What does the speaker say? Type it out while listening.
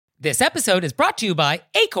This episode is brought to you by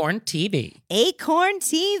Acorn TV. Acorn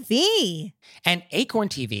TV. And Acorn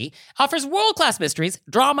TV offers world-class mysteries,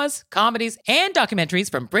 dramas, comedies, and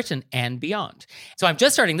documentaries from Britain and beyond. So I'm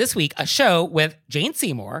just starting this week a show with Jane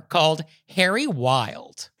Seymour called Harry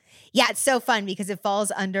Wild. Yeah, it's so fun because it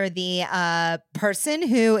falls under the person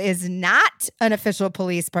who is not an official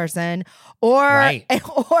police person or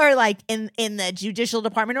like in the judicial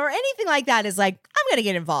department or anything like that is like, I'm going to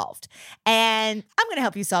get involved and I'm going to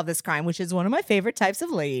help you solve this crime, which is one of my favorite types of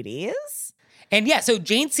ladies. And yeah, so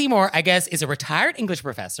Jane Seymour, I guess, is a retired English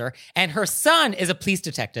professor and her son is a police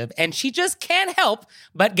detective and she just can't help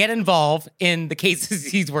but get involved in the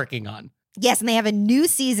cases he's working on. Yes, and they have a new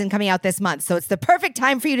season coming out this month, so it's the perfect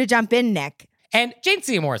time for you to jump in, Nick. And Jane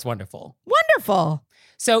Seymour is wonderful. Wonderful.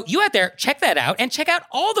 So you out there, check that out and check out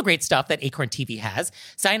all the great stuff that Acorn TV has.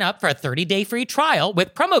 Sign up for a 30-day free trial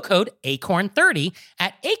with promo code ACORN30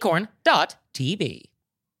 at acorn.tv.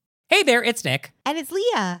 Hey there, it's Nick. And it's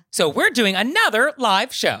Leah. So we're doing another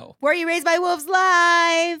live show. Were You Raised by Wolves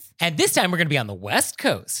Live? And this time we're going to be on the West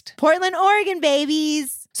Coast. Portland, Oregon,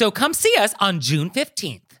 babies. So come see us on June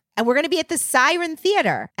 15th. And we're going to be at the Siren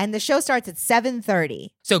Theater. And the show starts at 7:30.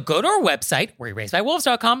 So go to our website,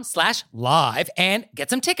 wereyouRaisedByWolves.com/live and get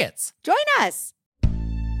some tickets. Join us.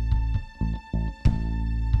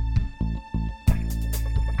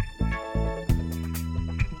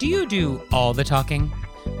 Do you do all the talking?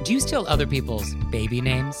 Do you steal other people's baby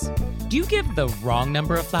names? Do you give the wrong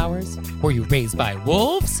number of flowers? Were you raised by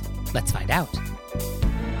wolves? Let's find out. Here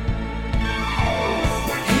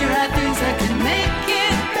are things that can make it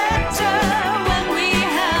better when we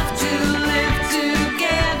have to live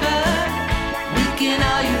together. We can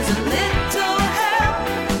all use a little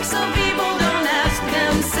help. Some people don't ask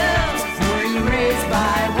themselves, were you raised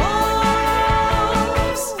by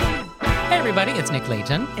wolves? Hey everybody, it's Nick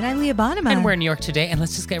Layton. And I'm Leah Bonnema. And we're in New York today, and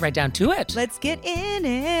let's just get right down to it. Let's get in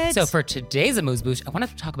it. So for today's Amuse-Bouche, I want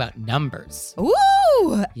to talk about numbers.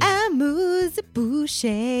 Ooh, Yeah.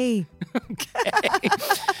 Amuse-Bouche. Okay.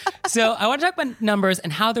 So I want to talk about numbers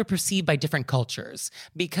and how they're perceived by different cultures,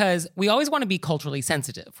 because we always want to be culturally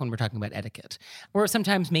sensitive when we're talking about etiquette. We're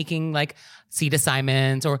sometimes making like seat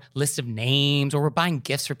assignments or list of names, or we're buying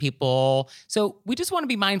gifts for people. So we just want to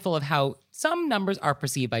be mindful of how some numbers are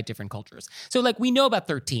perceived by different cultures. So like we know about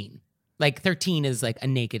 13. Like 13 is like a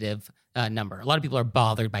negative number. A lot of people are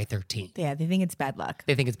bothered by 13. Yeah, they think it's bad luck.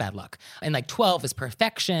 They think it's bad luck. And like 12 is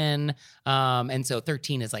perfection. And so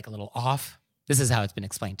 13 is like a little off. This is how it's been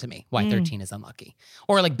explained to me, why 13 is unlucky.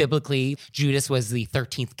 Or like biblically, Judas was the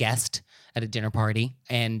 13th guest at a dinner party.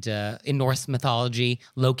 And in Norse mythology,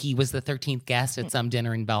 Loki was the 13th guest at some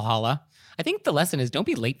dinner in Valhalla. I think the lesson is don't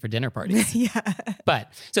be late for dinner parties. Yeah.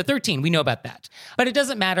 But so 13, we know about that. But it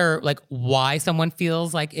doesn't matter like why someone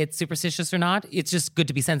feels like it's superstitious or not. It's just good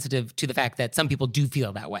to be sensitive to the fact that some people do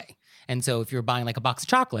feel that way. And so if you're buying like a box of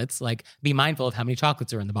chocolates, like be mindful of how many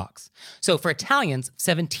chocolates are in the box. So for Italians,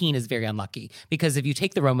 17 is very unlucky because if you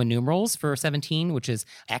take the Roman numerals for 17, which is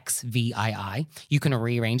XVII, you can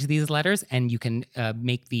rearrange these letters and you can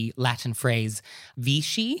make the Latin phrase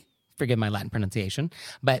vici. Forgive my Latin pronunciation,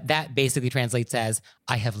 but that basically translates as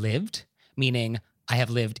I have lived, meaning I have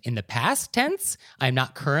lived in the past tense. I'm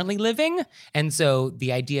not currently living. And so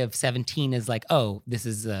the idea of 17 is like, oh, this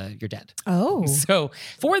is, you're dead. Oh. So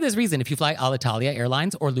for this reason, if you fly Alitalia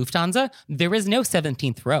Airlines or Lufthansa, there is no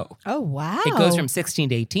 17th row. Oh, wow. It goes from 16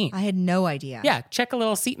 to 18. I had no idea. Yeah, check a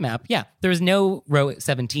little seat map. Yeah, there is no row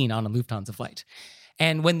 17 on a Lufthansa flight.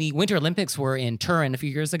 And when the Winter Olympics were in Turin a few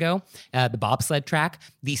years ago, the bobsled track,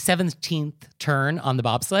 the 17th turn on the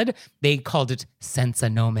bobsled, they called it senza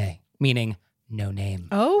nome, meaning no name.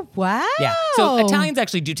 Oh, wow. Yeah. So Italians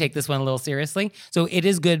actually do take this one a little seriously. So it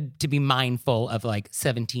is good to be mindful of like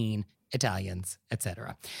 17 Italians,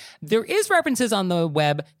 etc. There is references on the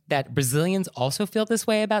web that Brazilians also feel this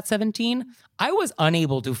way about 17. I was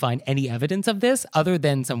unable to find any evidence of this other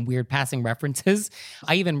than some weird passing references.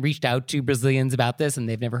 I even reached out to Brazilians about this and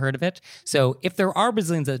they've never heard of it. So if there are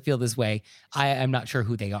Brazilians that feel this way, I'm not sure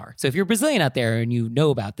who they are. So if you're Brazilian out there and you know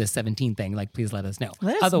about this 17 thing, like please let us know.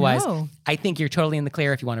 Otherwise, I think you're totally in the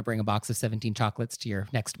clear if you want to bring a box of 17 chocolates to your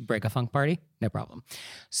next Brega Funk party. No problem.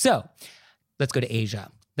 So let's go to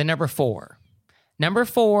Asia. The number 4. Number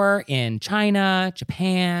 4 in China,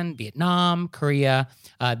 Japan, Vietnam, Korea.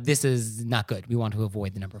 This is not good. We want to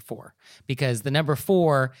avoid the number 4 because the number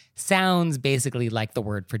 4 sounds basically like the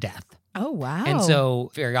word for death. Oh, wow. And so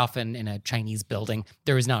very often in a Chinese building,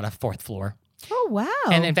 there is not a 4th floor. Oh, wow.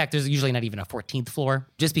 And in fact, there's usually not even a 14th floor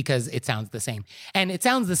just because it sounds the same. And it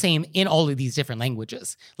sounds the same in all of these different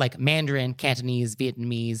languages, like Mandarin, Cantonese,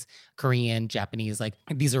 Vietnamese, Korean, Japanese. Like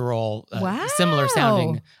these are all similar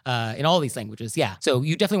sounding in all these languages. Yeah. So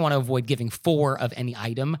you definitely want to avoid giving 4 of any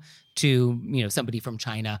item to, somebody from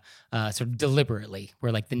China sort of deliberately,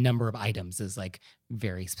 where like the number of items is like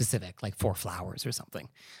very specific, like 4 flowers or something.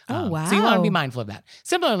 Oh, wow. So you want to be mindful of that.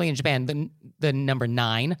 Similarly, in Japan, the number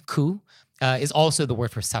 9, ku, is also the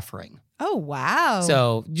word for suffering. Oh, wow.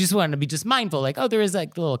 So you just want to be just mindful, like, there is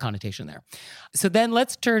like a little connotation there. So then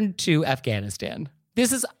let's turn to Afghanistan.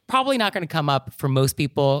 This is probably not going to come up for most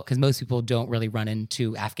people because most people don't really run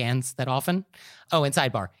into Afghans that often. Oh, and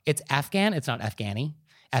sidebar, it's Afghan, it's not Afghani.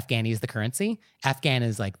 Afghani is the currency. Afghan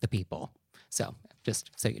is like the people. So just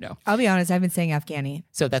so you know. I'll be honest, I've been saying Afghani.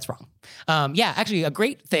 So that's wrong. Actually, a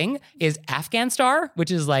great thing is Afghan Star, which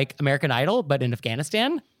is like American Idol, but in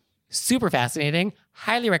Afghanistan. Super fascinating.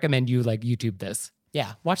 Highly recommend you like YouTube this.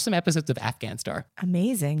 Yeah, watch some episodes of Afghan Star.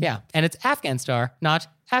 Amazing. Yeah, and it's Afghan Star, not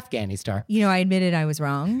Afghani Star. I admitted I was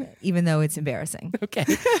wrong, even though it's embarrassing. Okay.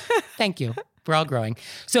 Thank you. We're all growing.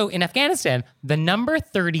 So in Afghanistan, the number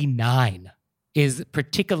 39 is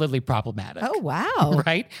particularly problematic. Oh, wow.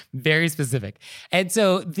 Right? Very specific. And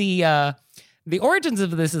so the origins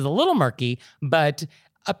of this is a little murky, but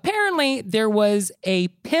apparently there was a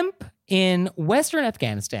pimp in Western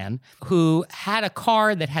Afghanistan who had a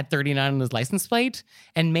car that had 39 on his license plate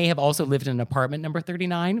and may have also lived in an apartment number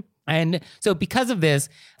 39. And so because of this,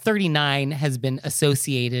 39 has been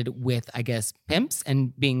associated with, I guess, pimps,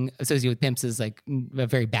 and being associated with pimps is like a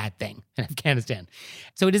very bad thing in Afghanistan.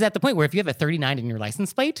 So it is at the point where if you have a 39 in your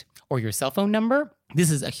license plate or your cell phone number,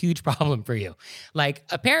 this is a huge problem for you. Like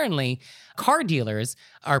apparently car dealers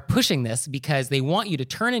are pushing this because they want you to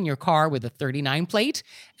turn in your car with a 39 plate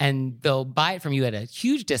and they'll buy it from you at a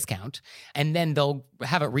huge discount and then they'll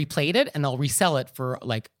have it replated and they'll resell it for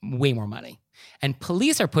like way more money. And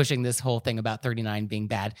police are pushing this whole thing about 39 being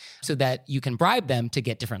bad so that you can bribe them to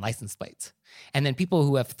get different license plates. And then people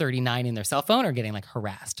who have 39 in their cell phone are getting like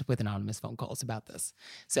harassed with anonymous phone calls about this.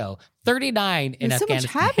 So 39 in There's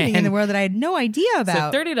Afghanistan. so much happening in the world that I had no idea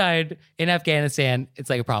about. So 39 in Afghanistan, it's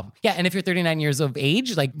like a problem. Yeah, and if you're 39 years of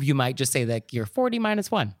age, like you might just say that you're 40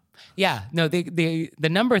 minus 1. Yeah, no, the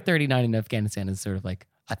number 39 in Afghanistan is sort of like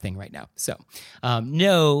a thing right now. So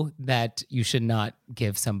know that you should not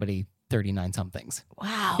give somebody 39 somethings.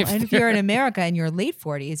 Wow. And if you're in America and you're late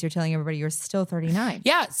 40s, you're telling everybody you're still 39.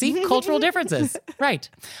 Yeah, see, cultural differences. Right.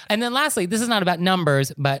 And then lastly, this is not about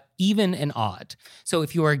numbers, but even and odd. So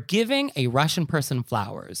if you are giving a Russian person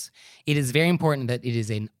flowers, it is very important that it is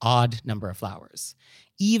an odd number of flowers.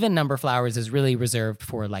 Even number flowers is really reserved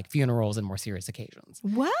for like funerals and more serious occasions.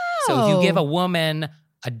 Wow. So if you give a woman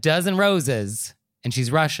a dozen roses and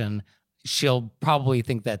she's Russian, she'll probably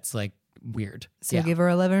think that's like weird. So give her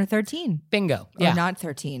 11 or 13. Bingo. Or not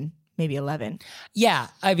 13, maybe 11. Yeah.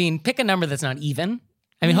 I mean, pick a number that's not even.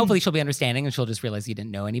 I mean, hopefully she'll be understanding and she'll just realize you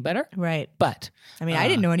didn't know any better. Right. But I mean, I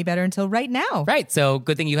didn't know any better until right now. Right. So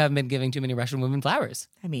good thing you haven't been giving too many Russian women flowers.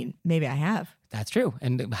 I mean, maybe I have. That's true.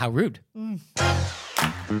 And how rude.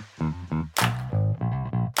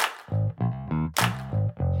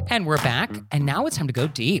 And we're back. And now it's time to go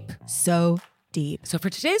deep. So deep. So for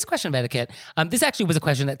today's question of etiquette, this actually was a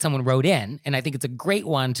question that someone wrote in, and I think it's a great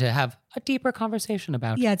one to have a deeper conversation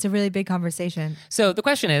about. Yeah, it's a really big conversation. So the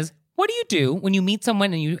question is, what do you do when you meet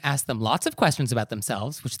someone and you ask them lots of questions about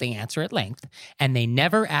themselves, which they answer at length, and they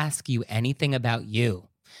never ask you anything about you?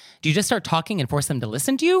 Do you just start talking and force them to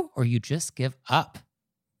listen to you, or you just give up?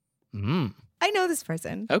 I know this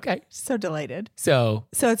person. Okay. So delighted. So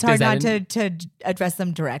it's hard not to address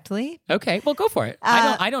them directly. Okay, well, go for it.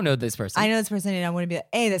 I don't know this person. I know this person, and I want to be like,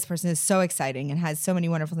 hey, this person is so exciting and has so many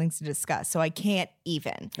wonderful things to discuss. So I can't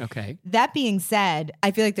even. Okay. That being said,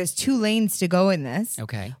 I feel like there's 2 lanes to go in this.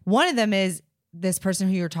 Okay. One of them is this person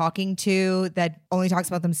who you're talking to that only talks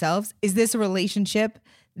about themselves. Is this a relationship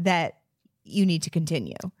that you need to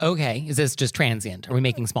continue? Okay. Is this just transient? Are we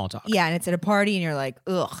making small talk? Yeah, and it's at a party and you're like,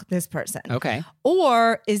 ugh, this person. Okay.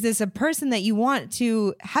 Or is this a person that you want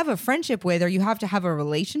to have a friendship with or you have to have a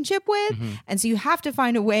relationship with? And so you have to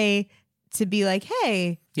find a way to be like,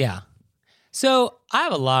 hey. Yeah. So I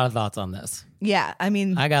have a lot of thoughts on this. Yeah, I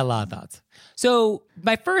mean. I got a lot of thoughts. So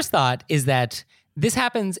my first thought is that this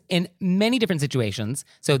happens in many different situations.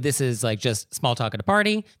 So this is like just small talk at a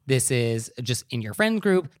party. This is just in your friend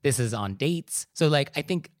group. This is on dates. So like, I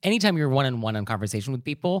think anytime you're one-on-one in conversation with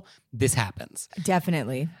people, this happens.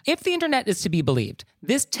 Definitely. If the internet is to be believed,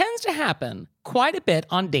 this tends to happen quite a bit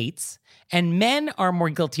on dates, and men are more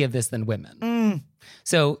guilty of this than women.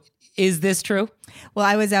 So Is this true? Well,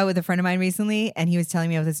 I was out with a friend of mine recently, and he was telling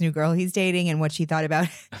me about this new girl he's dating and what she thought about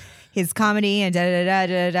his comedy and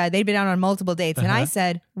da-da-da-da-da-da. They'd been out on multiple dates. And I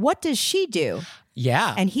said, what does she do?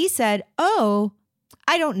 Yeah. And he said, oh,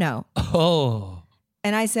 I don't know. Oh.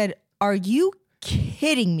 And I said, are you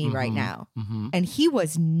kidding me right now? And he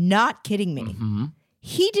was not kidding me.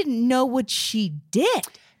 He didn't know what she did.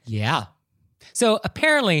 Yeah. So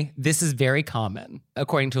apparently this is very common,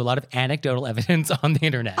 according to a lot of anecdotal evidence on the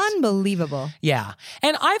internet. Unbelievable. Yeah.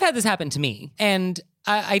 And I've had this happen to me, and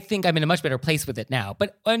I think I'm in a much better place with it now.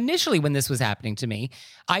 But initially when this was happening to me,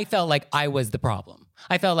 I felt like I was the problem.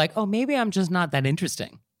 I felt like, oh, maybe I'm just not that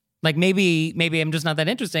interesting. Like maybe I'm just not that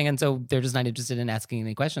interesting, and so they're just not interested in asking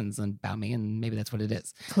any questions about me, and maybe that's what it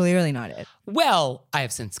is. Clearly not it. Well, I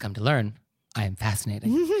have since come to learn I am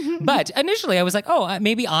fascinating. But initially I was like, oh,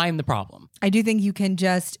 maybe I'm the problem. I do think you can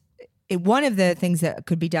one of the things that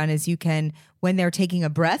could be done is you can, when they're taking a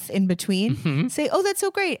breath in between, say, oh, that's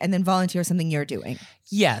so great, and then volunteer something you're doing.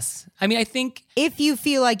 Yes. I mean, I think... If you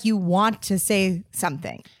feel like you want to say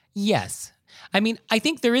something. Yes. I mean, I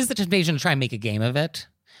think there is the temptation to try and make a game of it,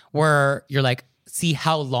 where you're like, see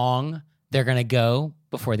how long they're going to go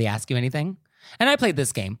before they ask you anything. And I played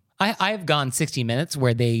this game. I've gone 60 minutes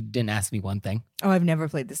where they didn't ask me one thing. Oh, I've never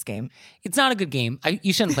played this game. It's not a good game.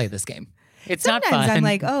 You shouldn't play this game. It's not fun. Sometimes I'm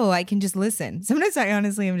like, oh, I can just listen. Sometimes I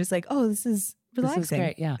honestly am just like, oh, this is relaxing. This is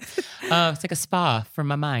great, yeah. It's like a spa for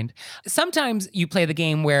my mind. Sometimes you play the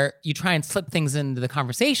game where you try and slip things into the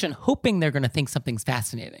conversation, hoping they're going to think something's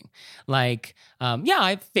fascinating. Like, yeah,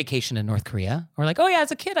 I vacationed in North Korea. Or like, oh yeah,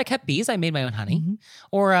 as a kid, I kept bees. I made my own honey.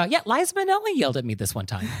 Or yeah, Liza Minnelli yelled at me this one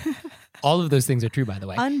time. All of those things are true, by the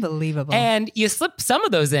way. Unbelievable. And you slip some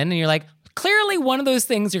of those in and you're like, clearly one of those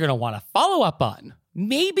things you're going to want to follow up on.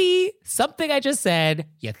 Maybe something I just said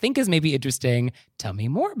you think is maybe interesting. Tell me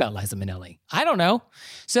more about Liza Minnelli. I don't know.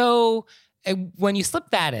 So when you slip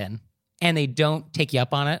that in and they don't take you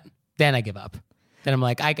up on it, then I give up. Then I'm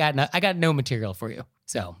like, I got no material for you.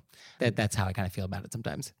 So that's how I kind of feel about it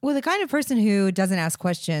sometimes. Well, the kind of person who doesn't ask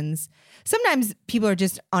questions, sometimes people are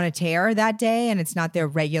just on a tear that day and it's not their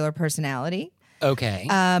regular personality. Okay.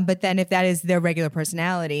 But then if that is their regular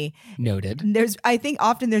personality. Noted. I think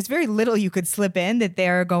often there's very little you could slip in that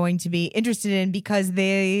they're going to be interested in because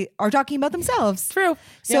they are talking about themselves. True.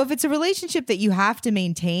 So if it's a relationship that you have to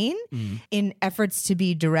maintain in efforts to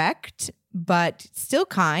be direct, but still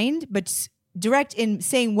kind, but direct in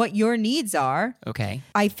saying what your needs are. Okay.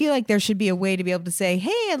 I feel like there should be a way to be able to say, hey,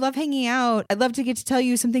 I love hanging out. I'd love to get to tell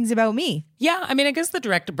you some things about me. Yeah. I mean, I guess the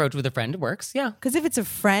direct approach with a friend works. Yeah. Because if it's a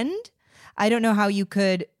friend, I don't know how you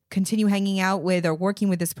could continue hanging out with or working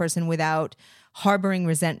with this person without harboring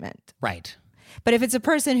resentment. Right. But if it's a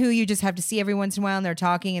person who you just have to see every once in a while and they're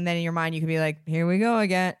talking and then in your mind you can be like, here we go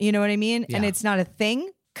again. You know what I mean? Yeah. And it's not a thing.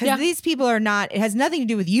 Because these people are not, it has nothing to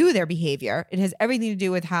do with you, their behavior. It has everything to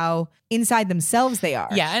do with how inside themselves they are.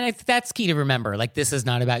 Yeah, and that's key to remember. Like, this is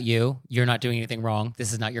not about you. You're not doing anything wrong.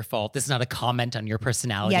 This is not your fault. This is not a comment on your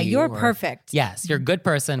personality. Yeah, you're perfect. Yes, you're a good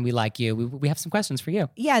person. We like you. We have some questions for you.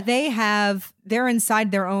 Yeah, they're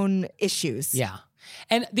inside their own issues. Yeah.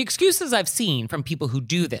 And the excuses I've seen from people who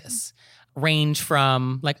do this range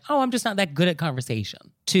from like, oh, I'm just not that good at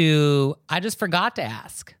conversation, to I just forgot to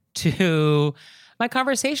ask, to my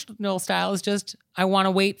conversational style is just, I want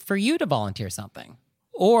to wait for you to volunteer something.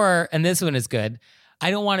 Or, and this one is good,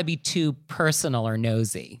 I don't want to be too personal or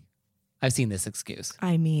nosy. I've seen this excuse.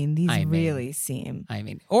 I mean, these really seem.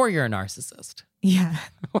 Or you're a narcissist. Yeah.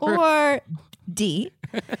 Or D.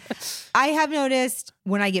 I have noticed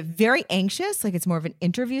when I get very anxious, like it's more of an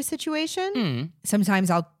interview situation,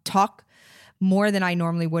 sometimes I'll talk more than I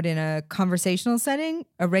normally would in a conversational setting,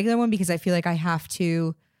 a regular one, because I feel like I have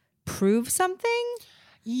to prove something.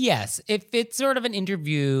 Yes. If it's sort of an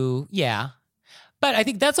interview, yeah. But I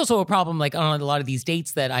think that's also a problem, like on a lot of these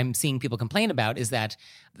dates that I'm seeing people complain about, is that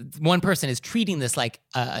one person is treating this like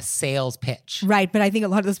a sales pitch. Right. But I think a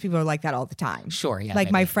lot of those people are like that all the time. Sure. Yeah. Like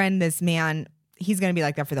maybe. my friend, this man, he's going to be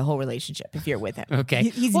like that for the whole relationship if you're with him. Okay.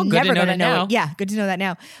 He's well, never going to know now. it. Yeah. Good to know that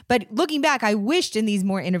now. But looking back, I wished in these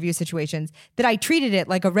more interview situations that I treated it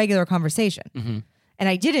like a regular conversation. Mm-hmm. And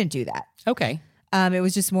I didn't do that. Okay. It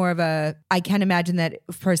was just more of I can imagine that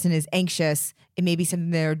if a person is anxious, it may be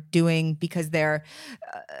something they're doing because they're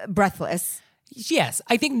breathless. Yes,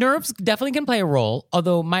 I think nerves definitely can play a role.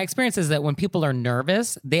 Although my experience is that when people are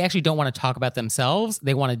nervous, they actually don't want to talk about themselves.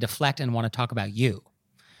 They want to deflect and want to talk about you.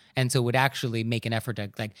 And so would actually make an effort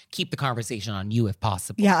to like keep the conversation on you if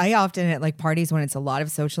possible. Yeah, I often at like parties when it's a lot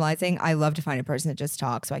of socializing, I love to find a person that just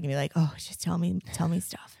talks so I can be like, oh, just tell me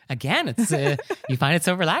stuff. Again, it's you find it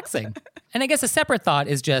so relaxing. And I guess a separate thought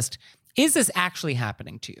is just, is this actually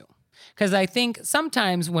happening to you? Because I think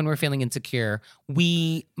sometimes when we're feeling insecure,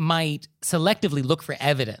 we might selectively look for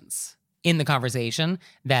evidence in the conversation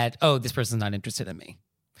that, oh, this person's not interested in me.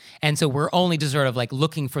 And so we're only just sort of like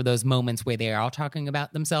looking for those moments where they are all talking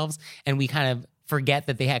about themselves, and we kind of forget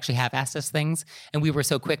that they actually have asked us things. And we were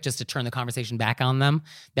so quick just to turn the conversation back on them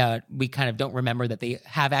that we kind of don't remember that they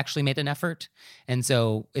have actually made an effort. And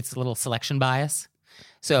so it's a little selection bias.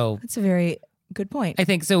 So That's a very good point. I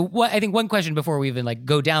think so. I think one question before we even like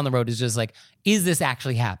go down the road is just like, is this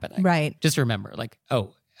actually happening? Right. Just remember, like,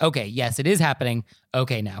 oh, okay, yes, it is happening.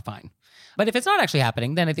 Okay, now fine. But if it's not actually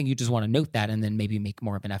happening, then I think you just want to note that and then maybe make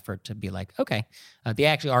more of an effort to be like, okay, they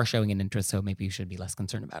actually are showing an interest, so maybe you should be less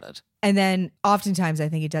concerned about it. And then oftentimes I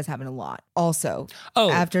think it does happen a lot. Also, Oh,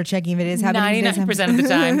 after checking if it is happening. 99% of the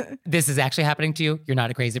time, this is actually happening to you. You're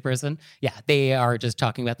not a crazy person. Yeah, they are just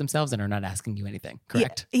talking about themselves and are not asking you anything.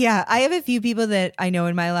 Correct? Yeah, I have a few people that I know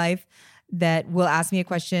in my life that will ask me a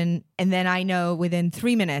question, and then I know within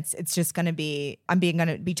 3 minutes it's just going to be going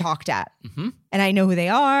to be talked at, and I know who they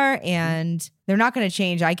are, and they're not going to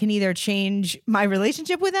change. I can either change my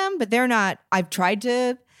relationship with them, but they're not. I've tried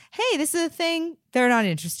to. Hey, this is a thing. They're not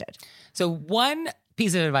interested. So one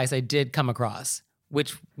piece of advice I did come across,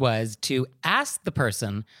 which was to ask the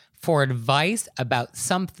person for advice about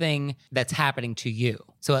something that's happening to you.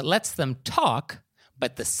 So it lets them talk,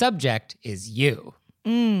 but the subject is you.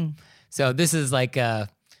 So this is like a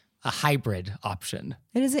hybrid option.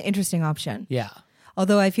 It is an interesting option. Yeah.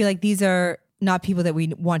 Although I feel like these are not people that we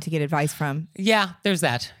want to get advice from. Yeah, there's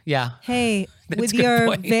that. Yeah. Hey, That's with a good your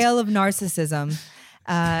point. veil of narcissism,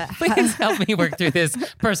 Please help me work through this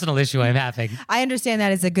personal issue I'm having. I understand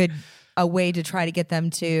that is a way to try to get them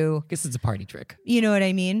to, I guess it's a party trick. you know what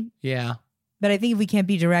I mean? Yeah. But I think if we can't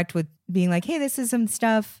be direct with being like, hey, this is some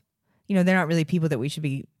stuff, they're not really people that we should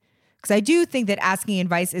be. Because I do think that asking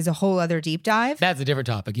advice is a whole other deep dive. That's a different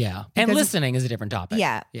topic. Yeah. And Because- listening is a different topic.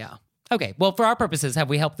 Yeah. Yeah. Okay. Well, for our purposes, have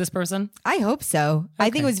we helped this person? I hope so. I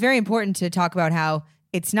think Okay. it was very important to talk about how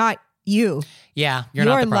it's not you. Yeah. You're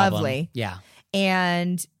not You're the problem. lovely. Yeah.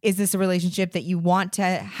 And is this a relationship that you want to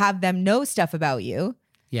have them know stuff about you?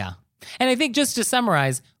 Yeah. And I think just to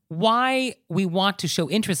summarize, why we want to show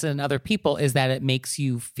interest in other people is that it makes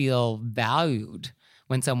you feel valued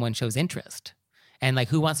when someone shows interest. And like,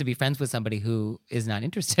 who wants to be friends with somebody who is not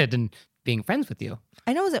interested in being friends with you?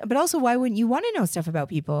 I know, but also why wouldn't you want to know stuff about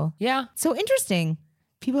people? Yeah. So interesting.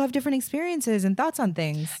 People have different experiences and thoughts on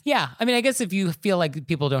things. Yeah. I mean, I guess if you feel like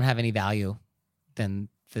people don't have any value, then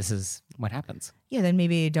this is what happens. Yeah, then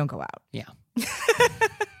maybe don't go out. Yeah.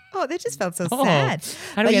 Oh, that just felt so Oh, sad.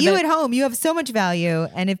 how do But we get you that- at home, you have so much value.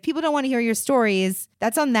 And if people don't want to hear your stories,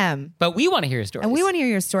 that's on them. But we want to hear your stories. And we want to hear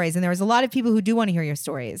your stories. And there's a lot of people who do want to hear your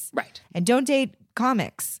stories. Right. And don't date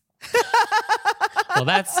comics. Well,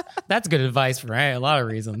 that's good advice for a lot of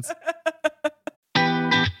reasons.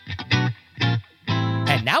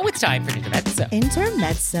 And now it's time for Intermezzo.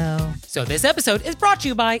 Intermezzo. So this episode is brought to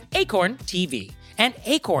you by Acorn TV. And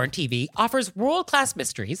Acorn TV offers world-class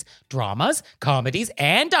mysteries, dramas, comedies,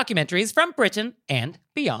 and documentaries from Britain and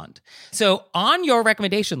beyond. So on your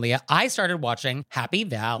recommendation, Leah, I started watching Happy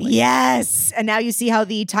Valley. Yes. And now you see how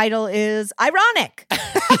the title is ironic.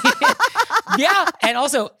 Yeah, and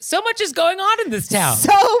also so much is going on in this town.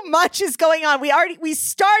 So much is going on. We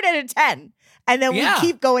start at a 10 and then Yeah. we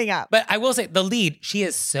keep going up. But I will say, the lead, she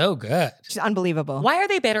is so good. She's unbelievable. Why are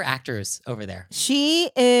they better actors over there?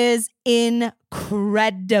 She is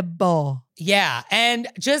incredible. Yeah, and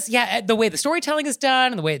just the way the storytelling is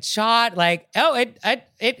done and the way it's shot, like, oh,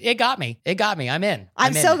 it got me. It got me. I'm in.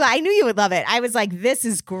 I'm in. so glad. I knew you would love it. I was like, this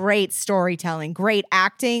is great storytelling, great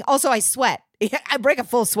acting. Also, I sweat. I break a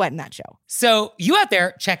full sweat in that show. So you out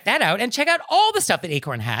there, check that out and check out all the stuff that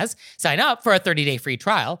Acorn has. Sign up for a 30-day free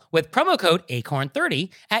trial with promo code ACORN30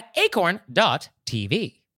 at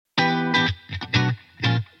acorn.tv.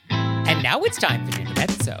 And now it's time for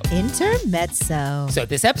Intermezzo. Intermezzo. So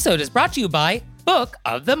this episode is brought to you by Book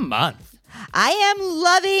of the Month. I am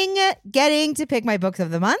loving getting to pick my books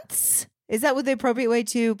of the months. Is that what the appropriate way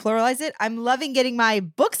to pluralize it? I'm loving getting my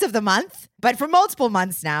books of the month, but for multiple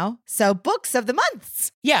months now. So books of the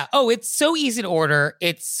months. Yeah. Oh, it's so easy to order.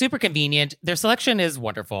 It's super convenient. Their selection is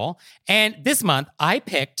wonderful. And this month, I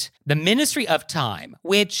picked The Ministry of Time,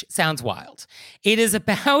 which sounds wild. It is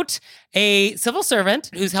about a civil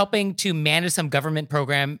servant who's helping to manage some government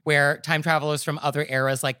program where time travelers from other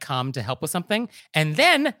eras like come to help with something. And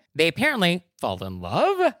then they apparently fall in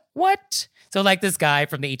love. What? So like this guy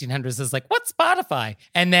from the 1800s is like, what's Spotify?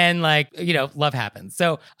 And then love happens.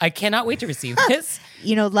 So I cannot wait to receive this.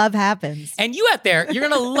 Love happens. And you out there, you're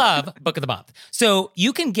going to love Book of the Month. So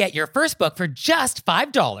you can get your first book for just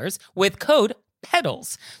 $5 with code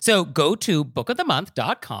Pedals. So go to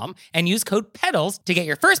bookofthemonth.com and use code PEDALS to get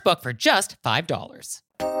your first book for just $5.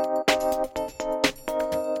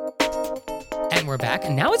 And we're back,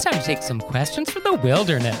 and now it's time to take some questions for the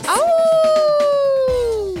wilderness. Oh!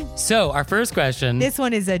 So our first question. This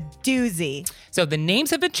one is a doozy. So the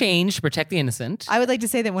names have been changed to protect the innocent. I would like to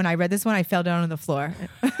say that when I read this one, I fell down on the floor.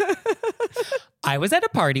 I was at a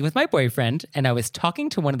party with my boyfriend, and I was talking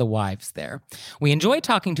to one of the wives there. We enjoyed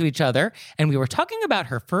talking to each other, and we were talking about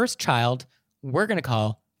her first child, we're going to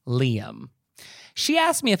call Liam. She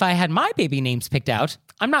asked me if I had my baby names picked out.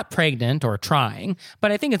 I'm not pregnant or trying,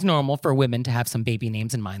 but I think it's normal for women to have some baby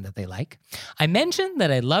names in mind that they like. I mentioned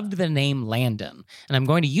that I loved the name Landon, and I'm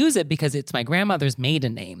going to use it because it's my grandmother's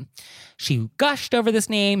maiden name. She gushed over this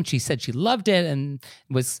name. She said she loved it and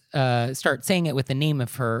was start saying it with the name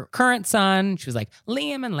of her current son. She was like,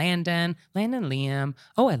 Liam and Landon, Landon, Liam.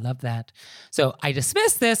 Oh, I love that. So I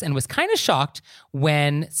dismissed this and was kind of shocked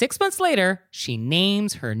when 6 months later, she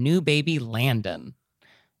names her new baby Landon.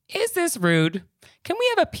 Is this rude? Can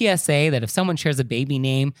we have a PSA that if someone shares a baby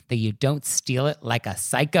name, that you don't steal it like a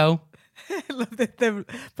psycho? I love that the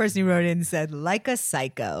person who wrote in said, like a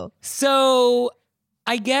psycho. So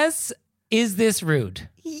I guess, is this rude?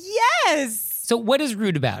 Yes. So what is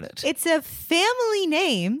rude about it? It's a family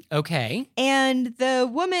name. Okay. And the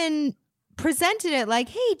woman presented it like,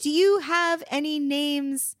 hey, do you have any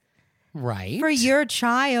names Right. for your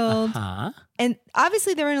child? Uh-huh. And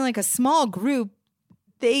obviously they're in like a small group.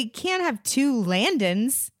 They can't have two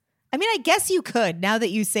Landons. I mean, I guess you could now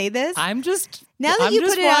that you say this. I'm just Now that I'm you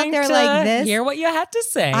just put it out wanting there to like this, hear what you had to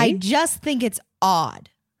say. I just think it's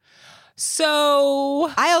odd.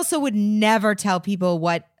 So, I also would never tell people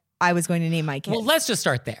what I was going to name my kid. well, let's just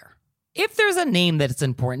start there. If there's a name that's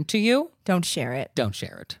important to you, Don't share it. don't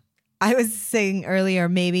share it. I was saying earlier,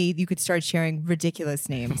 maybe you could start sharing ridiculous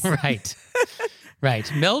names. Right.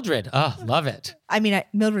 Right. Mildred. Oh, love it. I mean,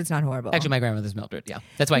 Mildred's not horrible. Actually, my grandmother's Mildred. Yeah.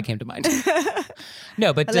 That's why it came to mind.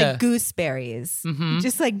 No, but like gooseberries.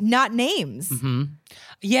 Just like not names.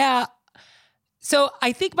 yeah. So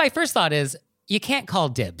I think my first thought is you can't call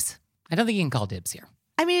dibs. I don't think you can call dibs here.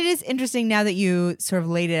 I mean, it is interesting now that you sort of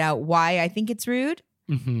laid it out why I think it's rude.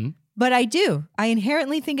 But I do. I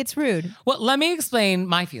inherently think it's rude. Well, let me explain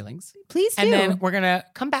my feelings. Please do. And then we're going to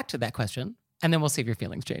come back to that question. And then we'll see if your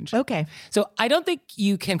feelings change. Okay. So I don't think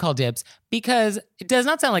you can call dibs because it does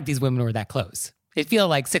not sound like these women were that close. It feels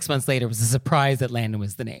like 6 months later was a surprise that Landon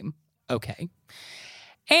was the name. Okay.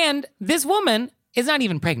 And this woman is not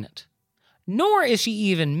even pregnant, nor is she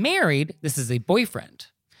even married. This is a boyfriend.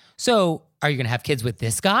 So are you going to have kids with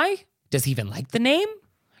this guy? Does he even like the name?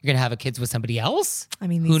 You're going to have kids with somebody else? I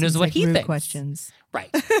mean, who knows what he rude thinks? questions. Right.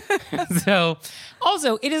 So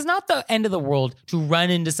also, it is not the end of the world to run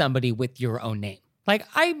into somebody with your own name. Like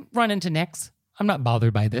I run into Nicks. I'm not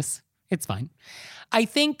bothered by this. It's fine. I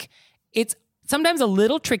think it's sometimes a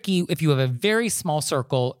little tricky if you have a very small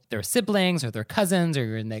circle, they're siblings or they're cousins or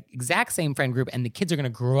you're in the exact same friend group and the kids are going to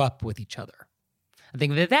grow up with each other. I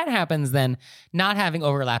think if that happens, then not having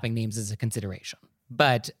overlapping names is a consideration.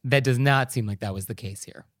 But that does not seem like that was the case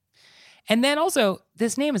here. And then also,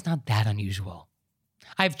 this name is not that unusual.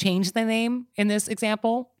 I've changed the name in this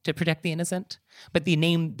example to protect the innocent, but the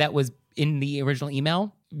name that was in the original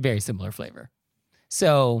email, very similar flavor.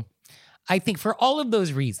 So I think for all of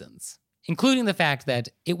those reasons, including the fact that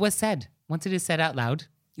it was said, once it is said out loud,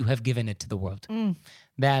 you have given it to the world,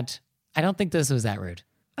 that I don't think this was that rude.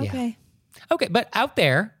 Okay. Yeah. Okay, but out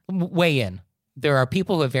there, weigh in. There are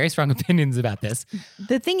people who have very strong opinions about this.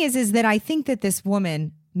 The thing is that I think that this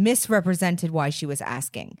woman misrepresented why she was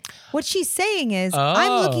asking. What she's saying is,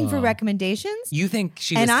 I'm looking for recommendations. You think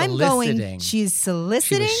she was and I'm soliciting. going, she's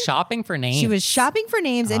soliciting. She was shopping for names. She was shopping for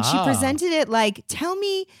names and she presented it like, tell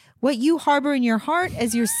me what you harbor in your heart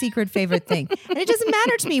as your secret favorite thing. And it doesn't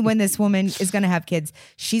matter to me when this woman is going to have kids.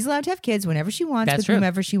 She's allowed to have kids whenever she wants with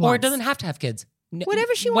whomever she wants. Or it doesn't have to have kids.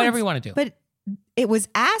 Whatever she wants. Whatever you want to do. But it was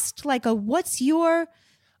asked like what's your,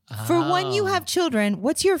 for when you have children,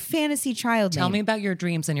 what's your fantasy child Tell name? me about your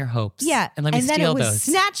dreams and your hopes. Yeah. And let me then steal it was those.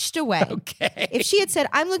 snatched away. Okay. If she had said,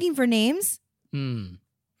 I'm looking for names.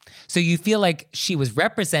 So you feel like she was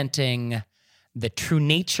representing the true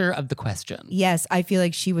nature of the question. Yes, I feel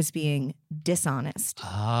like she was being dishonest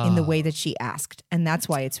in the way that she asked. And that's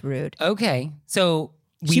why it's rude. Okay. So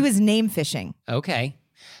She was name fishing, Okay.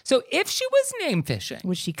 So if she was name fishing,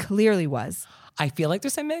 which she clearly was. I feel like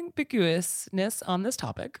there's some ambiguousness on this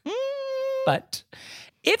topic. But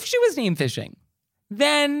if she was name fishing,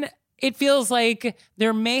 then it feels like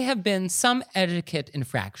there may have been some etiquette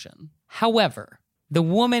infraction. However, the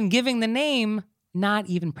woman giving the name, not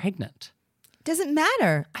even pregnant. Doesn't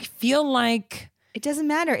matter. I feel like It doesn't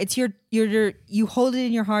matter. It's your you hold it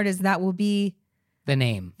in your heart as that will be The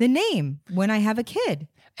name. the name when I have a kid.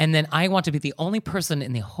 And then I want to be the only person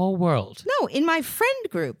in the whole world. No, in my friend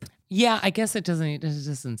group. Yeah, I guess it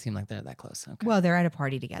doesn't seem like they're that close. Okay. Well, they're at a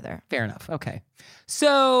party together. Fair enough. Okay.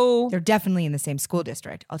 So They're definitely in the same school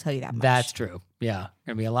district. I'll tell you that much. that's true. Yeah.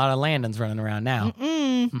 Gonna be a lot of Landons running around now.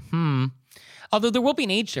 Although there will be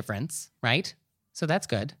an age difference, right? So that's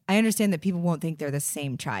good. I understand that people won't think they're the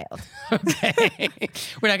same child. Okay.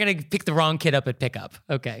 We're not going to pick the wrong kid up at pickup.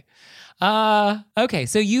 Okay. Okay.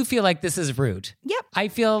 So you feel like this is rude. Yep. I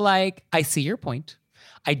feel like I see your point.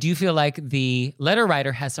 I do feel like the letter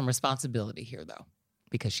writer has some responsibility here, though,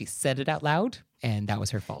 because she said it out loud and that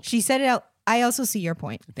was her fault. She said it out. I also see your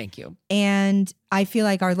point. Thank you. And I feel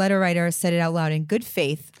like our letter writer said it out loud in good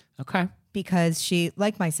faith Okay. because she,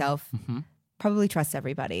 like myself, probably trusts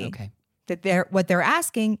everybody. Okay. That what they're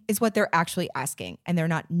asking is what they're actually asking, and they're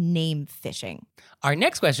not name fishing. Our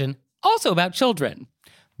next question, also about children.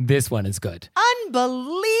 This one is good.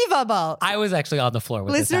 Unbelievable. I was actually on the floor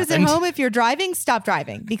with Listeners this at happened. home, if you're driving, stop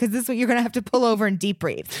driving because this is what you're going to have to pull over and deep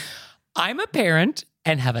breathe. I'm a parent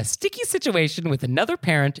and have a sticky situation with another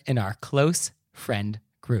parent in our close friend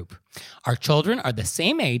group. Our children are the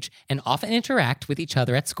same age and often interact with each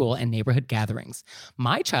other at school and neighborhood gatherings.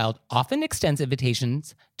 My child often extends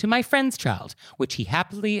invitations to my friend's child, which he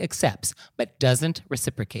happily accepts but doesn't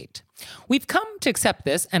reciprocate. We've come to accept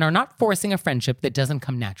this and are not forcing a friendship that doesn't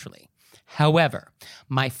come naturally. However,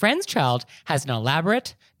 my friend's child has an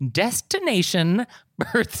elaborate destination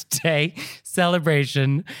birthday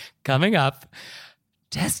celebration coming up.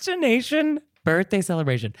 Destination's birthday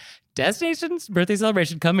celebration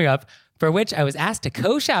coming up, for which I was asked to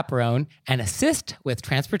co-chaperone and assist with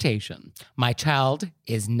transportation. My child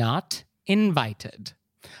is not invited.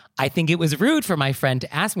 I think it was rude for my friend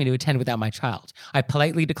to ask me to attend without my child. I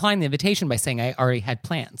politely declined the invitation by saying I already had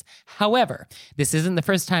plans. However, this isn't the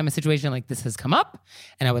first time a situation like this has come up,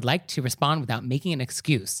 and I would like to respond without making an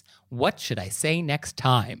excuse. What should I say next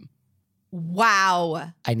time?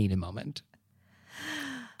 Wow. I need a moment.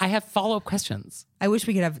 I have follow-up questions. I wish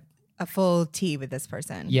we could have a full tea with this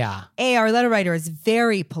person. Yeah. Our letter writer is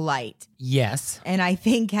very polite. Yes. And I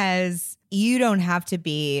think you don't have to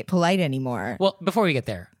be polite anymore. Well, before we get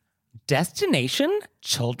there, destination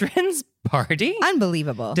children's party?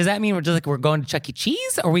 Unbelievable. Does that mean we're going to Chuck E.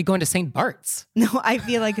 Cheese or are we going to St. Bart's? No, I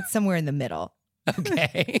feel like it's somewhere in the middle.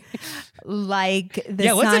 Okay. like the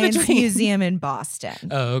Yeah, what's in Science between? Museum in Boston.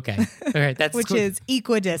 Oh, okay. All right. That's Which cool. is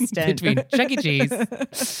equidistant. Between Chuck E. Cheese.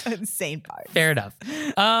 and St. Bart's. Fair enough.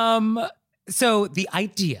 So the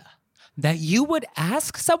idea that you would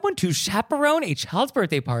ask someone to chaperone a child's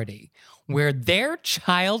birthday party where their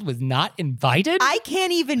child was not invited? I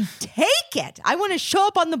can't even take it. I want to show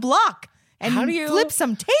up on the block and How do you- flip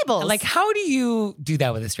some tables. Like, how do you do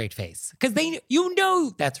that with a straight face? Because you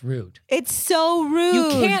know that's rude. it's so rude. You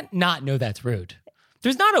can't not know that's rude.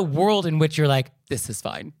 There's not a world in which you're like, this is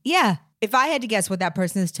fine. Yeah. If I had to guess what that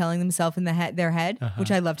person is telling themselves in their head,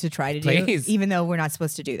 which I love to try to Please. do, even though we're not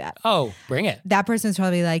supposed to do that. Oh, bring it. That person's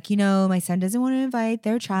probably like, my son doesn't want to invite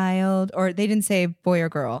their child, or they didn't say boy or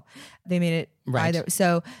girl. They made it Right. either.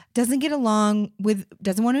 So doesn't want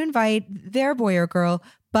to invite their boy or girl,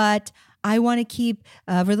 but I want to keep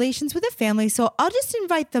relations with the family. So I'll just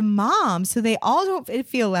invite the mom so they all don't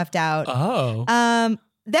feel left out. Oh.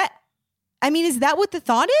 Is that what the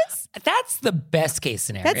thought is? That's the best case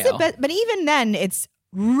scenario. That's the best. But even then, it's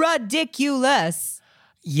ridiculous.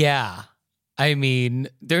 Yeah. I mean,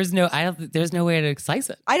 there's no way to slice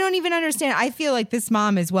it. I don't even understand. I feel like this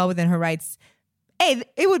mom is well within her rights. Hey,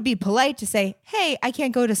 it would be polite to say, hey, I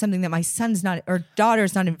can't go to something that my son's not or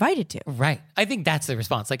daughter's not invited to. Right. I think that's the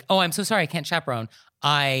response. Like, oh, I'm so sorry, I can't chaperone.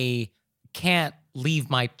 I can't leave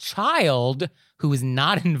my child who is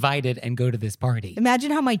not invited and go to this party.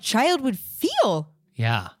 Imagine how my child would feel.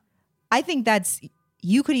 Yeah. I think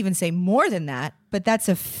you could even say more than that, but that's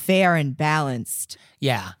a fair and balanced.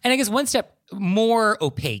 Yeah. And I guess one step more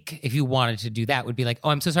opaque, if you wanted to do that, would be like, oh,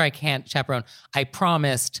 I'm so sorry, I can't chaperone. I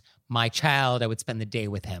promised my child I would spend the day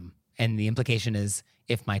with him. And the implication is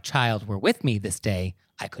if my child were with me this day,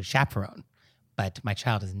 I could chaperone. But my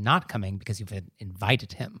child is not coming because you've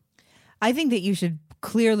invited him. I think that you should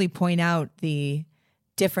clearly point out the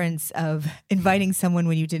difference of inviting someone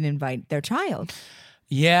when you didn't invite their child.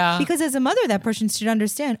 Yeah. Because as a mother, that person should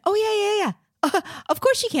understand, oh, yeah. Of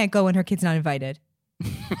course she can't go when her kid's not invited.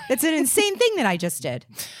 It's an insane thing that I just did.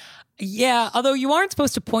 Yeah, although you aren't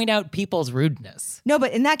supposed to point out people's rudeness. No,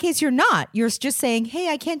 but in that case, you're not. You're just saying, hey,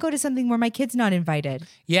 I can't go to something where my kid's not invited.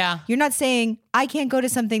 Yeah. You're not saying, I can't go to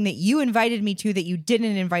something that you invited me to that you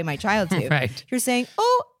didn't invite my child to. Right. You're saying,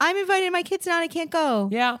 oh, I'm invited, my kid's not, I can't go.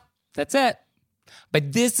 Yeah, that's it.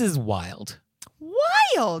 But this is wild.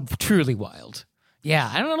 Wild. Truly wild. Yeah,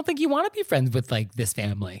 I don't think you want to be friends with like this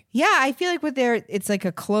family. Yeah, I feel like with it's like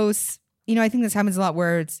a close, I think this happens a lot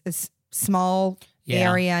where it's a small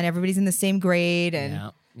area and everybody's in the same grade.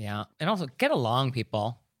 And Yeah. And also get along,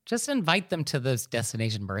 people. Just invite them to this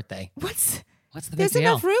destination birthday. What's the big There's deal?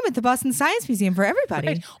 enough room at the Boston Science Museum for everybody.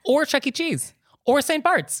 Right. Or Chuck E. Cheese. Or St.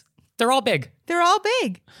 Bart's. They're all big. They're all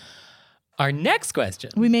big. Our next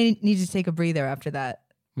question. We may need to take a breather after that.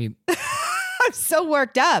 We- I'm so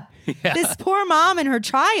worked up. Yeah. This poor mom and her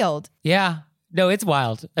child. Yeah. No, it's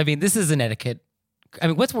wild. I mean, this is an etiquette. I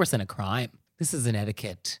mean, what's worse than a crime? This is an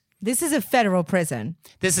etiquette. This is a federal prison.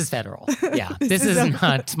 This is federal. Yeah. This is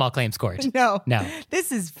not small claims court. No. No.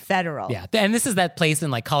 This is federal. Yeah. And this is that place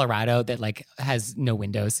in like Colorado that like has no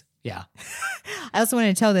windows. Yeah. I also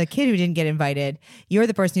want to tell the kid who didn't get invited, you're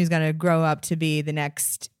the person who's going to grow up to be the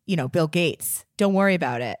next, Bill Gates. Don't worry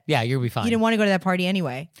about it. Yeah, you'll be fine. You didn't want to go to that party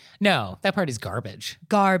anyway. No, that party's garbage.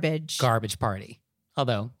 Garbage. Garbage party.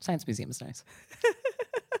 Although, Science Museum is nice.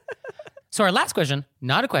 So our last question,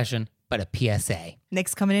 not a question, but a PSA.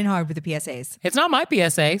 Nick's coming in hard with the PSAs. It's not my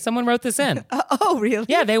PSA. Someone wrote this in. Oh, really?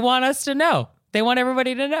 Yeah, they want us to know. They want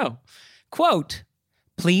everybody to know. Quote,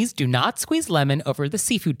 please do not squeeze lemon over the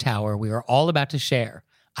seafood tower we are all about to share.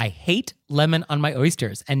 I hate lemon on my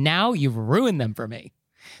oysters, and now you've ruined them for me.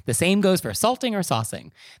 The same goes for salting or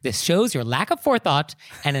saucing. This shows your lack of forethought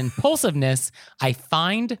and impulsiveness I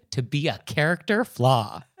find to be a character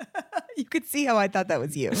flaw. You could see how I thought that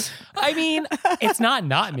was you. I mean, it's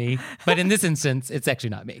not me, but in this instance, it's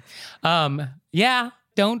actually not me. Yeah,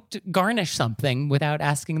 don't garnish something without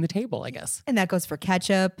asking the table, I guess. And that goes for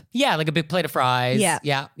ketchup, Yeah, like a big plate of fries.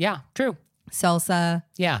 Yeah. Yeah, true. salsa.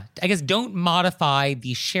 Yeah, I guess don't modify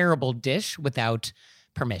the shareable dish without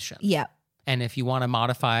permission. Yeah. And if you want to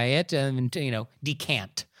modify it and,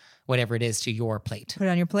 decant whatever it is to your plate. Put it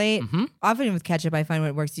on your plate. Mhm. Often with ketchup, I find when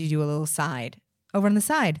it works, you do a little side over on the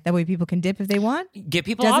side. That way people can dip if they want. Give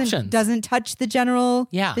people options. Doesn't touch the general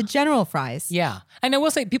fries. Yeah. And I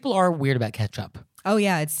will say people are weird about ketchup. Oh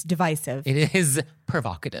yeah, it's divisive. It is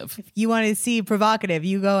provocative. You want to see provocative,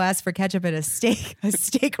 you go ask for ketchup at a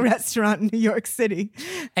steak restaurant in New York City.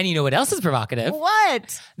 And you know what else is provocative?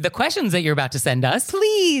 What? The questions that you're about to send us.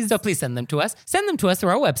 Please. So please send them to us. Send them to us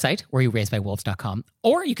through our website, wereyouRaisedbywolves.com,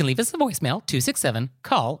 or you can leave us a voicemail,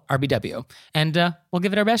 267-CALL-RBW, and we'll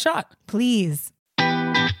give it our best shot. Please.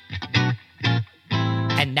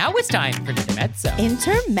 And now it's time for Intermezzo.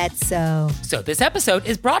 Intermezzo. So this episode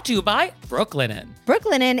is brought to you by Brooklinen.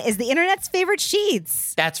 Brooklinen is the internet's favorite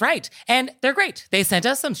sheets. That's right. And they're great. They sent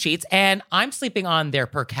us some sheets, and I'm sleeping on their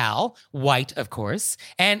Percale, white, of course.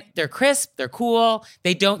 And they're crisp, they're cool.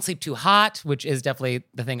 They don't sleep too hot, which is definitely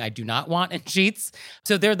the thing I do not want in sheets.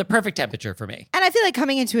 So they're the perfect temperature for me. And I feel like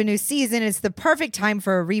coming into a new season, it's the perfect time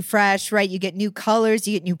for a refresh, right? You get new colors,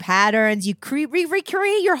 you get new patterns, you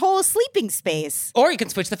recreate your whole sleeping space. Or you can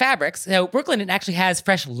switch the fabrics. So Brooklinen actually has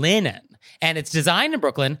fresh linen, and it's designed in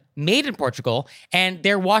Brooklyn, made in Portugal, and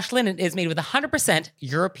their wash linen is made with 100%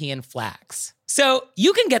 European flax. So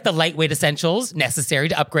you can get the lightweight essentials necessary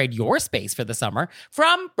to upgrade your space for the summer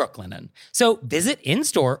from Brooklinen. So visit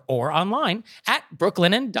in-store or online at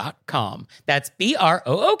brooklinen.com. That's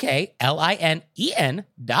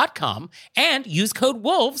BROOKLINEN.com, and use code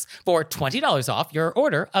WOLVES for $20 off your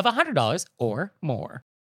order of $100 or more.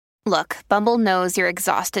 Look, Bumble knows you're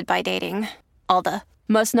exhausted by dating. All the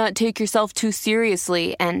must not take yourself too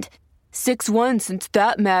seriously and 6'1" since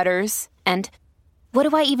that matters. And what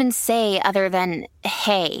do I even say other than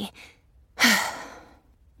hey?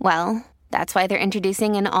 Well, that's why they're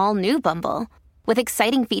introducing an all-new Bumble with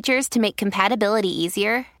exciting features to make compatibility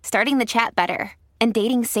easier, starting the chat better, and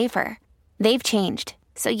dating safer. They've changed,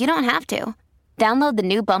 so you don't have to. Download the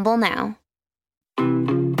new Bumble now.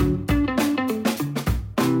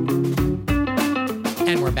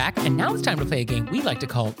 And we're back, and now it's time to play a game we like to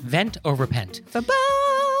call Vent or Repent,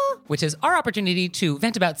 which is our opportunity to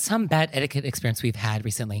vent about some bad etiquette experience we've had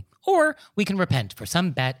recently, or we can repent for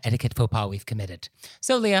some bad etiquette faux pas we've committed.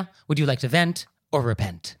 So, Leah, would you like to vent or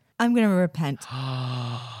repent? I'm going to repent.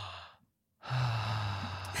 All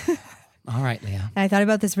right, Leah. And I thought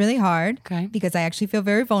about this really hard Okay. because I actually feel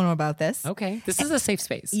very vulnerable about this. Okay, this is a safe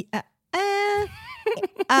space.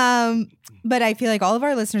 But I feel like all of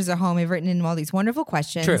our listeners at home have written in all these wonderful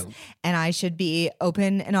questions. True. And I should be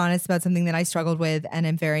open and honest about something that I struggled with, and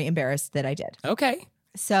I'm very embarrassed that I did. Okay.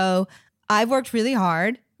 So I've worked really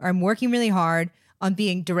hard, or I'm working really hard on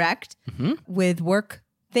being direct with work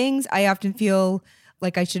things. I often feel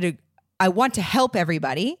like I want to help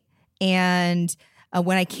everybody. And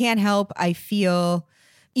when I can't help, I feel,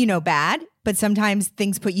 bad. But sometimes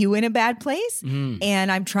things put you in a bad place.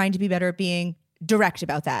 And I'm trying to be better at being direct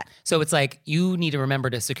about that. So it's like you need to remember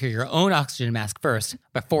to secure your own oxygen mask first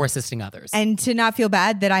before assisting others. And to not feel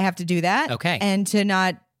bad that I have to do that. Okay. And to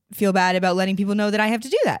not feel bad about letting people know that I have to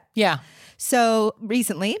do that. Yeah. So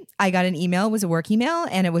recently I got an email, it was a work email,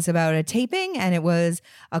 and it was about a taping, and it was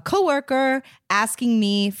a coworker asking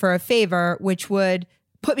me for a favor, which would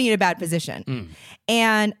put me in a bad position.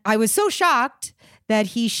 And I was so shocked that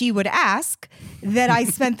she would ask that I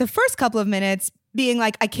spent the first couple of minutes being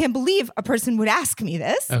like, I can't believe a person would ask me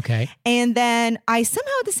this. Okay. And then I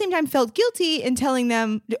somehow at the same time felt guilty in telling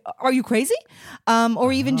them, are you crazy?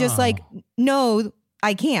 Or even just like, no,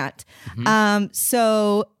 I can't.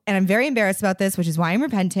 And I'm very embarrassed about this, which is why I'm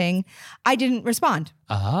repenting. I didn't respond.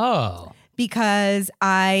 Oh. Because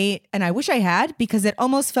I wish I had, because it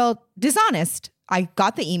almost felt dishonest. I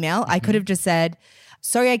got the email. I could have just said,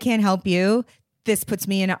 sorry, I can't help you. This puts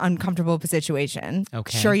me in an uncomfortable situation.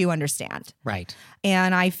 Okay. Sure, you understand. Right.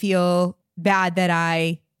 And I feel bad that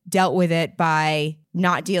I dealt with it by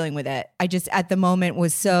not dealing with it. I just at the moment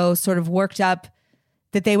was so sort of worked up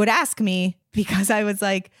that they would ask me, because I was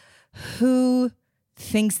like, who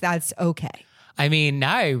thinks that's okay? I mean,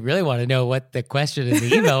 now I really want to know what the question in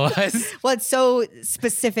the email was. Well, it's so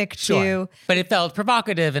specific to... But it felt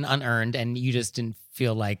provocative and unearned, and you just didn't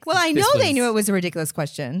feel like... Well, I know they knew it was a ridiculous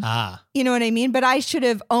question. You know what I mean? But I should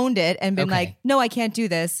have owned it and been like, no, I can't do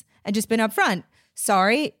this, and just been upfront.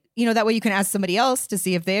 Sorry. That way you can ask somebody else to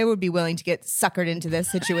see if they would be willing to get suckered into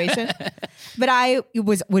this situation. But I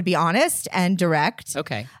would be honest and direct.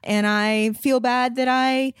 Okay. And I feel bad that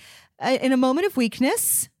I, in a moment of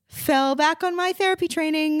weakness, fell back on my therapy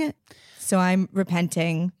training. So I'm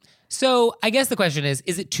repenting. So I guess the question is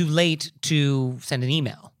it too late to send an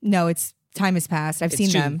email? No, time has passed. I've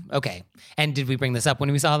seen them. Okay. And did we bring this up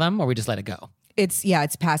when we saw them, or we just let it go? It's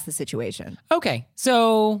past the situation. Okay.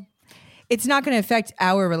 So it's not going to affect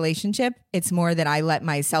our relationship. It's more that I let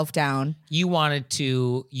myself down. You wanted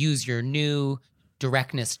to use your new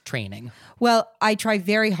directness training. Well, I try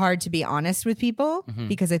very hard to be honest with people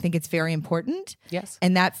because I think it's very important. Yes.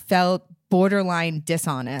 And that felt borderline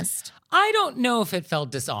dishonest. I don't know if it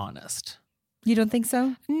felt dishonest. You don't think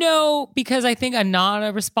so? No, because I think not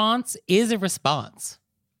a response is a response.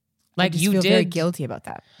 Like I just you feel did very guilty about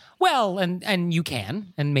that. Well, and you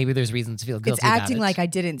can, and maybe there's reasons to feel guilty about it. It's acting like I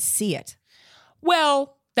didn't see it.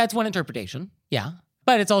 Well, that's one interpretation. Yeah.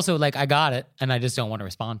 But it's also like, I got it and I just don't want to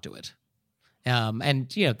respond to it. And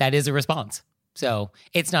that is a response. So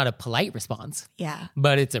it's not a polite response. Yeah.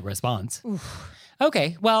 But it's a response. Oof.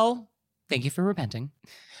 Okay. Well, thank you for repenting.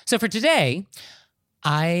 So for today,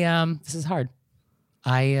 this is hard.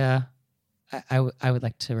 I would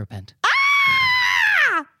like to repent.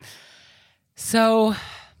 Ah! So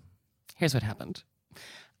here's what happened.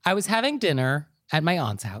 I was having dinner at my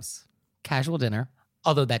aunt's house. Casual dinner,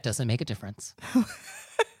 although that doesn't make a difference.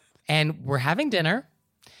 And we're having dinner,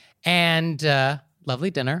 and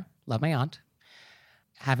lovely dinner. Love my aunt.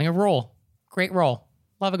 Having a roll. Great roll.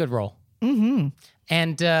 Love a good roll. Mm-hmm.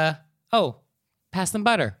 And, pass them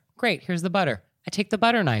butter. Great, here's the butter. I take the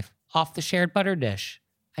butter knife off the shared butter dish.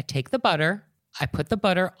 I take the butter. I put the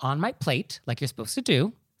butter on my plate, like you're supposed to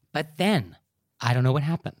do. But then, I don't know what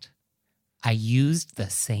happened. I used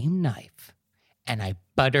the same knife, and I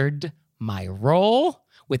buttered my roll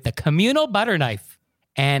with the communal butter knife.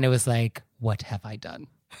 And it was like, what have I done?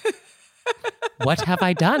 What have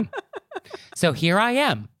I done? So here I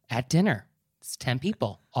am at dinner. It's 10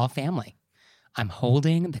 people, all family. I'm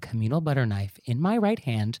holding the communal butter knife in my right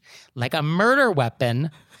hand like a murder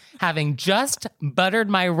weapon, having just buttered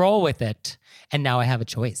my roll with it. And now I have a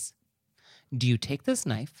choice. Do you take this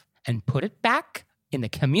knife and put it back in the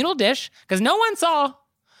communal dish? Because no one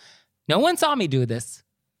saw me do this.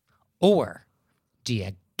 Or do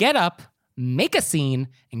you get up, make a scene,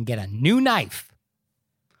 and get a new knife?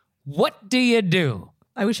 What do you do?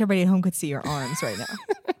 I wish everybody at home could see your arms right now.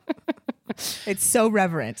 It's so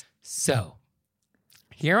reverent. So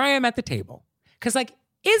here I am at the table. Because,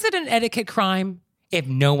 is it an etiquette crime if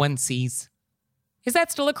no one sees? Is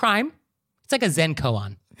that still a crime? It's like a Zen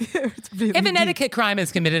koan. Really if an etiquette crime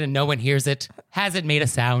is committed and no one hears it, has it made a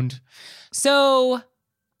sound? So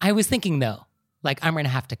I was thinking, though, I'm going to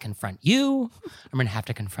have to confront you. I'm going to have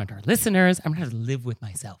to confront our listeners. I'm going to have to live with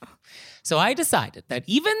myself. So I decided that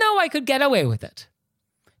even though I could get away with it,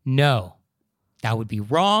 no, that would be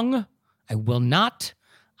wrong. I will not.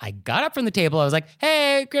 I got up from the table. I was like,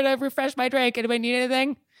 hey, could I refresh my drink? Anybody need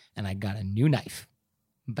anything? And I got a new knife.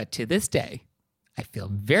 But to this day, I feel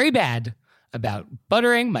very bad about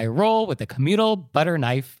buttering my roll with a communal butter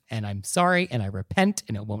knife. And I'm sorry, and I repent,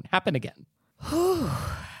 and it won't happen again.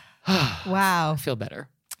 Wow. I feel better.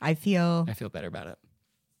 I feel better about it.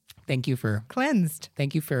 Thank you for cleansed.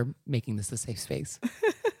 making this a safe space.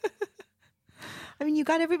 I mean, you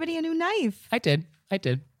got everybody a new knife. I did.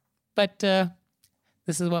 But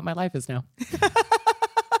this is what my life is now.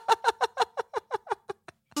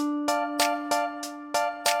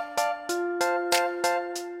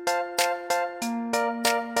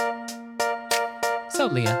 So,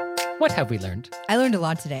 Leah, what have we learned? I learned a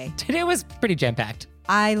lot today. Today was pretty jam-packed.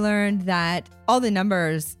 I learned that all the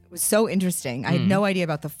numbers was so interesting. I had no idea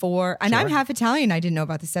about the 4. And I'm half Italian. I didn't know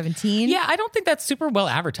about the 17. Yeah, I don't think that's super well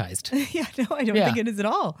advertised. Yeah, no, I don't think it is at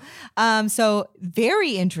all. So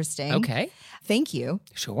very interesting. Okay. Thank you.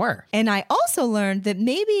 Sure. And I also learned that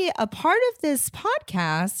maybe a part of this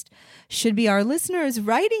podcast should be our listeners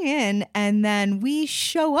writing in, and then we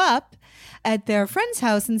show up at their friend's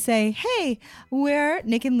house and say, hey, we're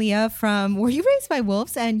Nick and Leah from Were You Raised by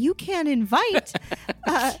Wolves? And you can invite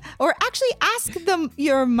or actually ask them,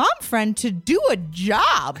 your mom friend, to do a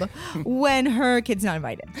job when her kid's not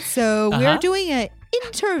invited. So we're doing an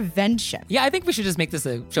intervention. Yeah, I think we should just make this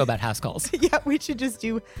a show about house calls. Yeah, we should just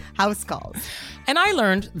do house calls. And I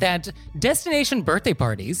learned that destination birthday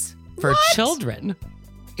parties for children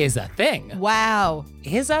is a thing. Wow.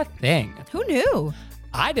 Is a thing. Who knew?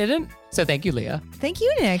 I didn't. So thank you, Leah. Thank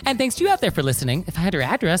you, Nick. And thanks to you out there for listening. If I had your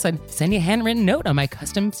address, I'd send you a handwritten note on my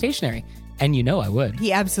custom stationery. And you know I would.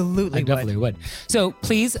 He absolutely I definitely would. So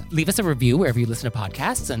please leave us a review wherever you listen to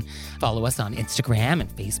podcasts and follow us on Instagram and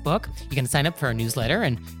Facebook. You can sign up for our newsletter.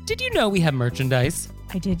 And did you know we have merchandise?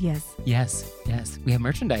 I did, yes. Yes, we have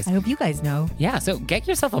merchandise. I hope you guys know. Yeah, so get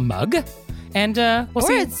yourself a mug and we'll or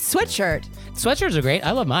see. a sweatshirt. Sweatshirts are great.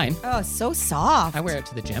 I love mine. Oh, so soft. I wear it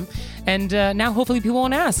to the gym. And now hopefully people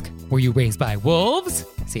won't ask, were you raised by wolves?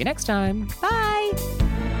 See you next time. Bye.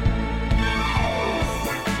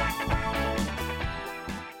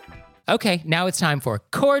 Okay, now it's time for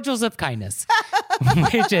Cordials of Kindness,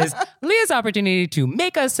 which is Leah's opportunity to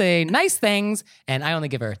make us say nice things, and I only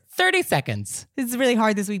give her 30 seconds. This is really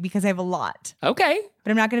hard this week because I have a lot. Okay.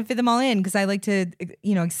 But I'm not going to fit them all in because I like to,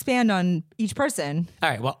 expand on each person. All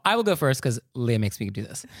right, well, I will go first because Leah makes me do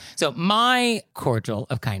this. So my Cordial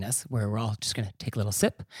of Kindness, where we're all just going to take a little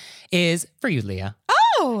sip, is for you, Leah.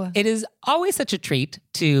 Oh. It is always such a treat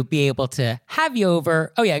to be able to have you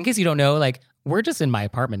over. Oh, yeah, in case you don't know, we're just in my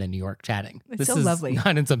apartment in New York chatting. It's this so is lovely.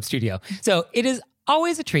 Not in some studio. So it is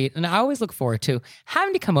always a treat, and I always look forward to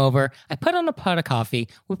having to come over. I put on a pot of coffee,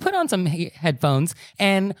 we put on some headphones,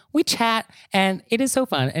 and we chat, and it is so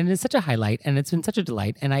fun, and it is such a highlight, and it's been such a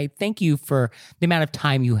delight, and I thank you for the amount of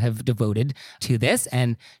time you have devoted to this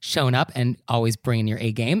and shown up and always bringing your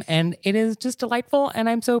A game, and it is just delightful, and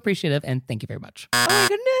I'm so appreciative, and thank you very much. Oh my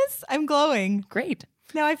goodness. I'm glowing. Great.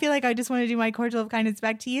 Now I feel like I just want to do my cordial of kindness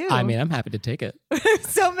back to you. I mean, I'm happy to take it.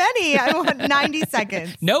 So many. I want 90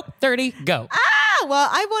 seconds. Nope, 30, go. Well,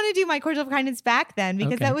 I want to do my cordial of kindness back then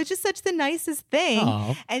because Okay. that was just such the nicest thing.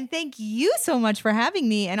 Aw. And thank you so much for having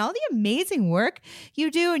me and all the amazing work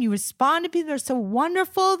you do. And you respond to people. They're so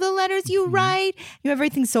wonderful, the letters you write. You have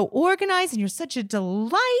everything so organized and you're such a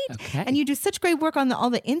delight. Okay. And you do such great work on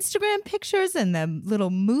all the Instagram pictures and the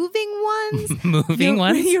little moving ones. Moving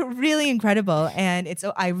ones? You're really incredible. And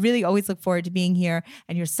I really always look forward to being here.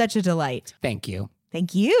 And you're such a delight. Thank you.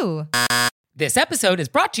 Thank you. This episode is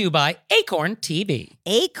brought to you by Acorn TV.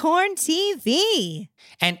 Acorn TV.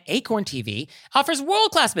 And Acorn TV offers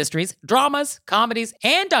world-class mysteries, dramas, comedies,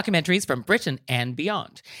 and documentaries from Britain and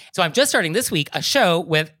beyond. So I'm just starting this week a show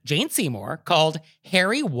with Jane Seymour called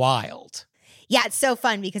Harry Wild. Yeah, it's so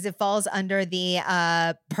fun because it falls under the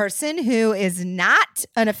person who is not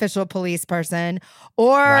an official police person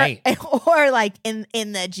or Right. or like in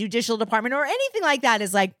the judicial department or anything like that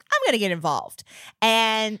is like, I'm going to get involved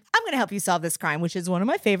and I'm going to help you solve this crime, which is one of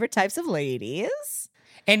my favorite types of ladies.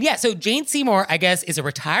 And yeah, so Jane Seymour, I guess, is a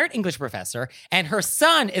retired English professor, and her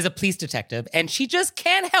son is a police detective, and she just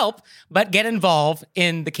can't help but get involved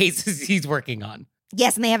in the cases he's working on.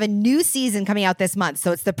 Yes, and they have a new season coming out this month,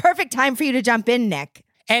 so it's the perfect time for you to jump in, Nick.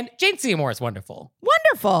 And Jane Seymour is wonderful.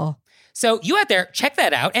 Wonderful. So you out there, check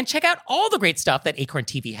that out and check out all the great stuff that Acorn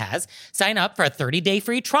TV has. Sign up for a 30-day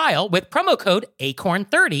free trial with promo code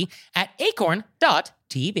ACORN30 at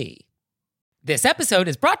acorn.tv. This episode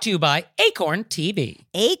is brought to you by Acorn TV.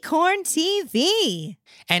 Acorn TV.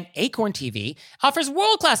 And Acorn TV offers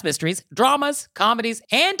world-class mysteries, dramas, comedies,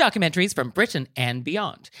 and documentaries from Britain and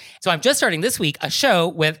beyond. So I'm just starting this week a show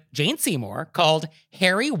with Jane Seymour called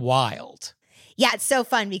Harry Wild. Yeah, it's so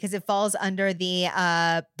fun because it falls under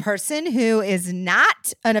the person who is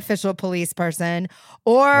not an official police person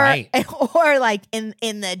or like in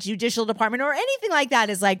the judicial department or anything like that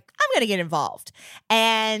is like, I'm going to get involved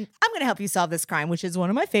and I'm going to help you solve this crime, which is one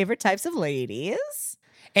of my favorite types of ladies.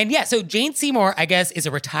 And yeah, so Jane Seymour, I guess, is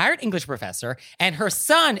a retired English professor, and her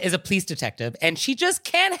son is a police detective, and she just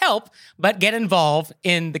can't help but get involved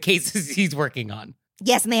in the cases he's working on.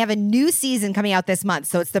 Yes, and they have a new season coming out this month,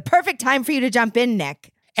 so it's the perfect time for you to jump in,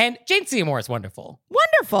 Nick. And Jane Seymour is wonderful.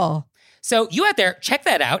 Wonderful. So you out there, check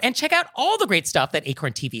that out and check out all the great stuff that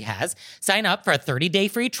Acorn TV has. Sign up for a 30-day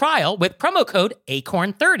free trial with promo code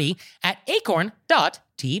ACORN30 at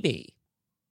acorn.tv.